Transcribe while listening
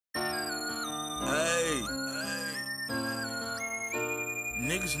Hey,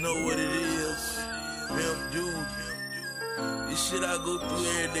 niggas know what it is. Pimp dude. This shit I go through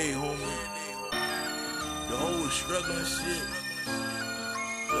every day, homie. The whole struggling shit.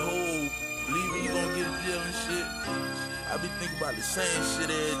 The whole believing you gon' get a deal and shit. I be thinking about the same shit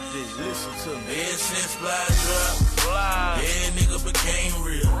every day. Listen to me. Ever since Fly dropped, yeah, nigga became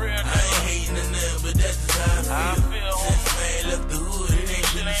real. I ain't hating or nothing, but that's just how I feel. Since man left the hood, it ain't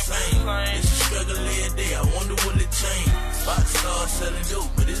been the same. It's a struggle every day. I wonder will it change. Spot start selling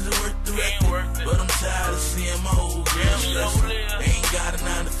dope, but is it worth the record? But I'm tired of seeing my old girl stressing. Ain't got a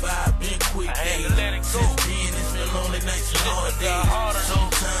 9 to 5, been quick days. Since then, it's been lonely nights and hard days.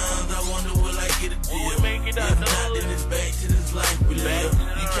 Sometimes I wonder will I get a deal. If not, then it's back to this life we live.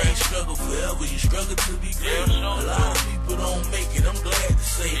 You can't struggle forever, you struggle to be great. A lot of people don't make it, I'm glad to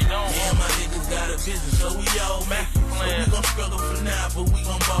say it. Yeah, my niggas got a business, so we all make it. So we gon' struggle for now, but we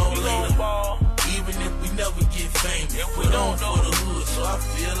gon' ball later. Even if we never get famous, put on for the hood, so I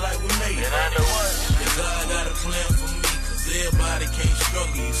feel like we made it. And God got a plan for me, cause everybody can't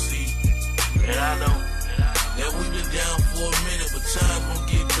struggle, you see. And I know that we been down for a minute, but times gon'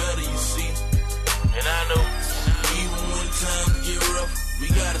 get better, you see. And I know even when times get rough,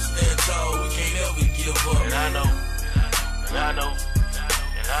 we gotta stand tall, we can't ever give up. And I know, and I know,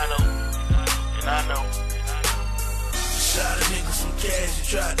 and I know, and I know. Shot a nigga some cash,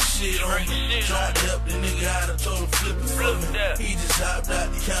 he tried to shit on me. Tried to help the nigga out, I told him flip it for me. He just hopped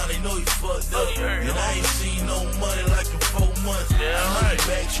out the county, know he fucked up. And I ain't seen no money like in 4 months. I know he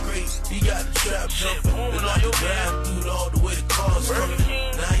back straight, he got the trap jumping. But like the drive through all the way the cars coming.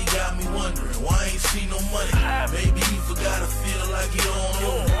 Now he got me wondering, why I ain't seen no money? Maybe he forgot to feel like he don't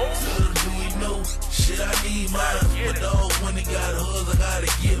know. Little do he know, shit I need mine. But dog, when he got a hustle, I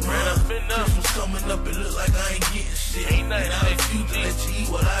gotta get mine. Christmas coming up, it look like I ain't getting shit. And I refuse to let you eat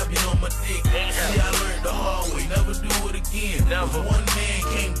while I be on my dick. See, I learned the hard way, never do it again. Cause one man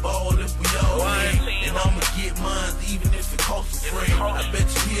can't ball if we all in. And I'ma get mine even if it costs a friend. I bet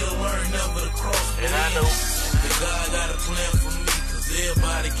you he'll learn never to cross me. And I know that God got a plan for me, cause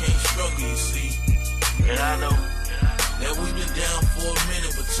everybody can't struggle, you see. And I know that we been down for a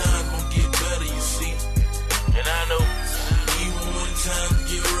minute, but times gon' get better, you see. And I know even when times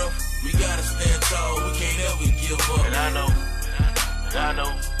get rough, we gotta stand tall, we can't ever give up. And I know, and I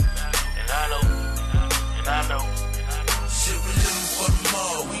know, and I know, and I know. Shit, we living for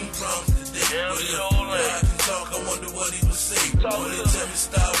tomorrow, we ain't promised today. But if God can talk, I wonder what he would say. When they tell me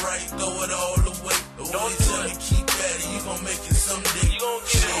stop right, throw it all away. But when they tell me keep at it, you gon' make it someday.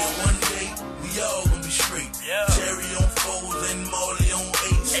 Shit, one day, we all gon' be straight. Cherry on 4s and Molly on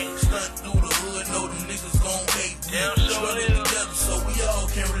 8s. Stunt through the hood, know them niggas gon' hate. Struggling together so we all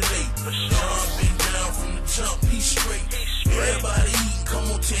can relate. John been down from the jump, he's straight. Everybody eating, come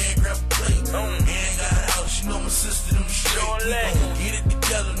on 10, grab a plate. Ain't got a house, you know my sister, them straight. We gon' get it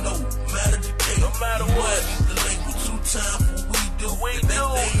together, no matter the day. No matter what, get the label 2 times for we do. And that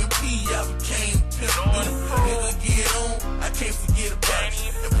A&P, I became pimp. Nigga get on, I can't forget about it.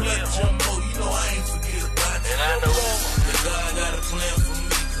 And play jumbo, you know I ain't forget about it. And I know that God got a plan for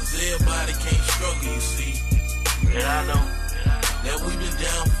me, cause everybody can't struggle, you see. And I know that we been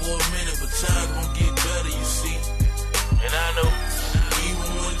down for a minute, but times gon' get better, you see. And I know even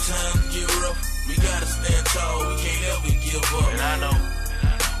when times get rough, we gotta stand tall, we can't ever give up. And I know,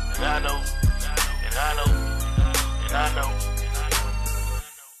 and I know, and I know, and I know.